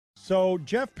So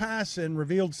Jeff Passan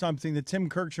revealed something that Tim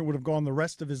Kurkjian would have gone the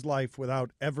rest of his life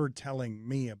without ever telling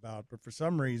me about. But for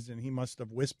some reason, he must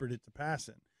have whispered it to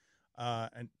Passan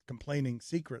and complaining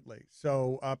secretly.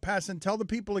 So Passan, tell the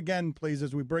people again, please,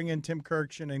 as we bring in Tim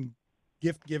Kurkjian and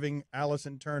gift-giving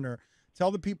Allison Turner,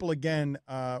 tell the people again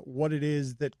what it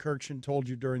is that Kurkjian told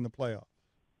you during the playoff.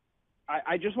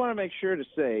 I just want to make sure to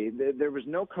say that there was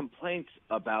no complaints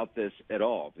about this at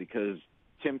all, because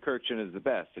Tim Kurkjian is the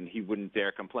best and he wouldn't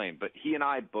dare complain. But he and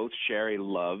I both share a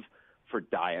love for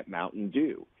Diet Mountain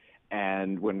Dew.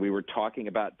 And when we were talking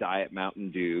about Diet Mountain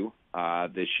Dew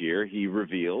this year, he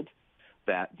revealed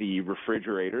that the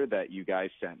refrigerator that you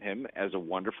guys sent him as a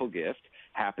wonderful gift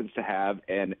happens to have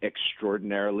an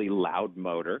extraordinarily loud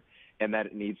motor, and that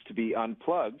it needs to be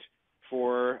unplugged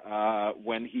for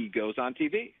when he goes on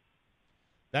TV.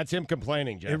 That's him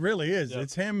complaining, Jeff. It really is. Yep.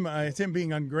 It's him. It's him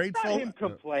being ungrateful. Not him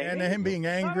complaining. And him being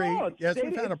angry. No, yes,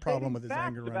 we've had a problem with his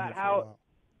anger around here for a while.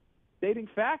 Stating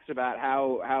facts about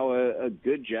how a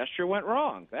good gesture went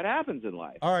wrong. That happens in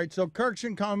life. All right, so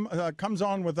Kurkjian comes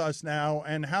on with us now,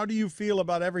 and how do you feel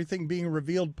about everything being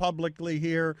revealed publicly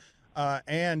here,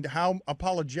 and how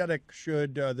apologetic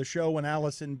should the show and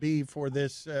Allison be for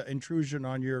this intrusion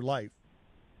on your life?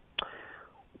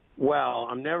 Well,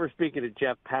 I'm never speaking to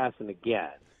Jeff Passan again,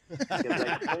 because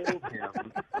I told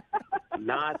him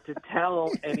not to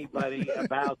tell anybody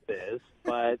about this,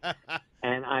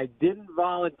 and I didn't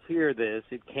volunteer this.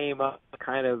 It came up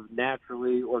kind of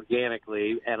naturally,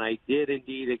 organically, and I did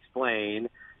indeed explain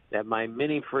that my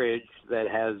mini fridge that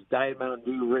has Diet Mountain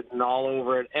Dew written all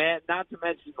over it, and not to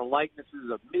mention the likenesses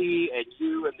of me and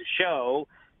you and the show,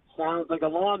 sounds like a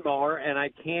lawnmower, and I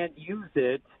can't use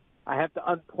it. I have to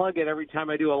unplug it every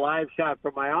time I do a live shot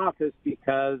from my office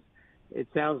because it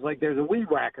sounds like there's a weed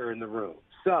whacker in the room.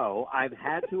 So I've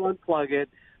had to unplug it,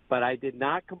 but I did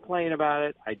not complain about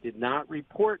it. I did not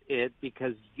report it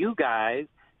because you guys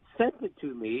sent it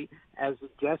to me as a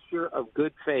gesture of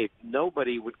good faith.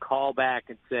 Nobody would call back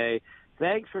and say,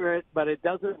 thanks for it, but it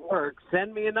doesn't work.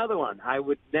 Send me another one. I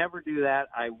would never do that.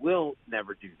 I will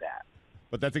never do that.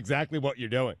 But that's exactly what you're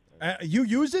doing. You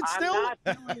use it still? I'm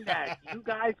not doing that. You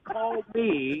guys called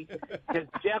me because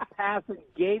Jeff Passan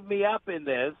gave me up in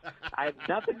this. I have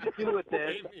nothing to do with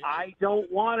this. I don't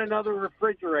want another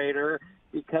refrigerator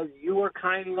because you were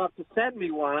kind enough to send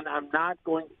me one. I'm not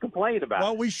going to complain about it.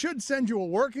 Well, we should send you a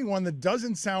working one that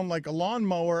doesn't sound like a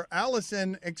lawnmower.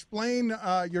 Allison, explain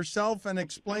yourself and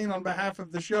explain on behalf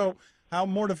of the show how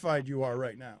mortified you are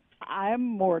right now. I'm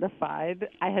mortified.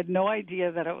 I had no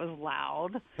idea that it was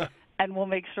loud, and we'll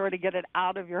make sure to get it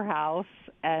out of your house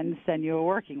and send you a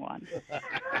working one.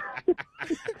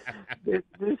 This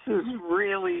is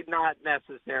really not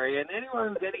necessary, and anyone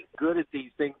who's any good at these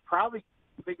things probably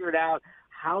figured out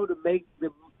how to make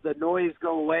the noise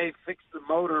go away, fix the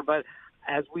motor, but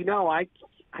as we know, I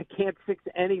can't fix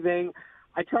anything.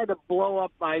 I tried to blow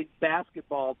up my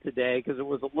basketball today because it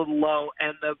was a little low,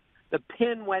 and the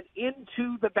pin went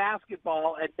into the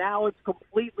basketball, and now it's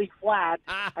completely flat.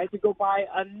 I had to go buy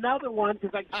another one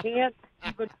because I can't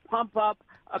even pump up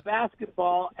a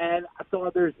basketball, and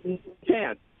so there's no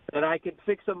chance that I can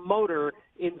fix a motor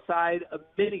inside a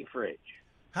mini fridge.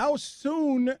 How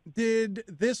soon did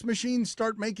this machine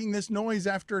start making this noise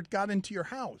after it got into your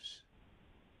house?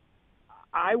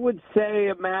 I would say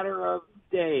a matter of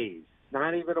days,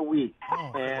 not even a week.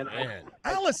 Oh, and man.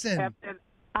 Allison!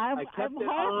 I'm kept it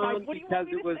horrified. on What do you because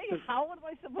want me it was to say? How am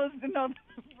I supposed to know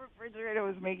the refrigerator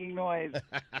was making noise?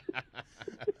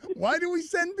 Why do we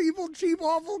send people cheap,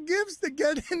 awful gifts that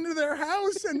get into their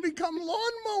house and become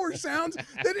lawnmower sounds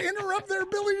that interrupt their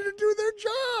ability to do their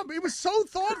job? It was so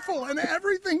thoughtful, and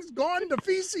everything's gone to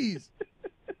feces.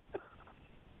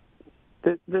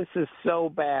 This is so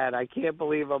bad. I can't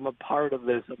believe I'm a part of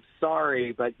this. I'm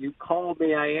sorry, but you called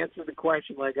me. I answered the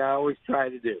question like I always try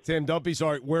to do. Tim, don't be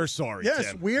sorry. We're sorry,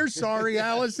 Yes, Tim. we're sorry.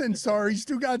 Allison, sorry.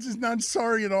 Stugatz is not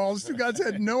sorry at all. Stugatz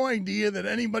had no idea that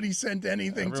anybody sent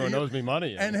anything to you. Everyone owes me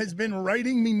money. And has been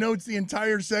writing me notes the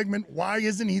entire segment. Why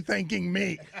isn't he thanking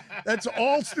me? That's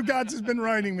all Stugatz has been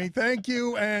writing me. Thank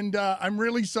you, and I'm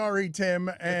really sorry,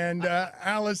 Tim. And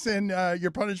Allison,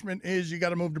 your punishment is you got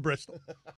to move to Bristol.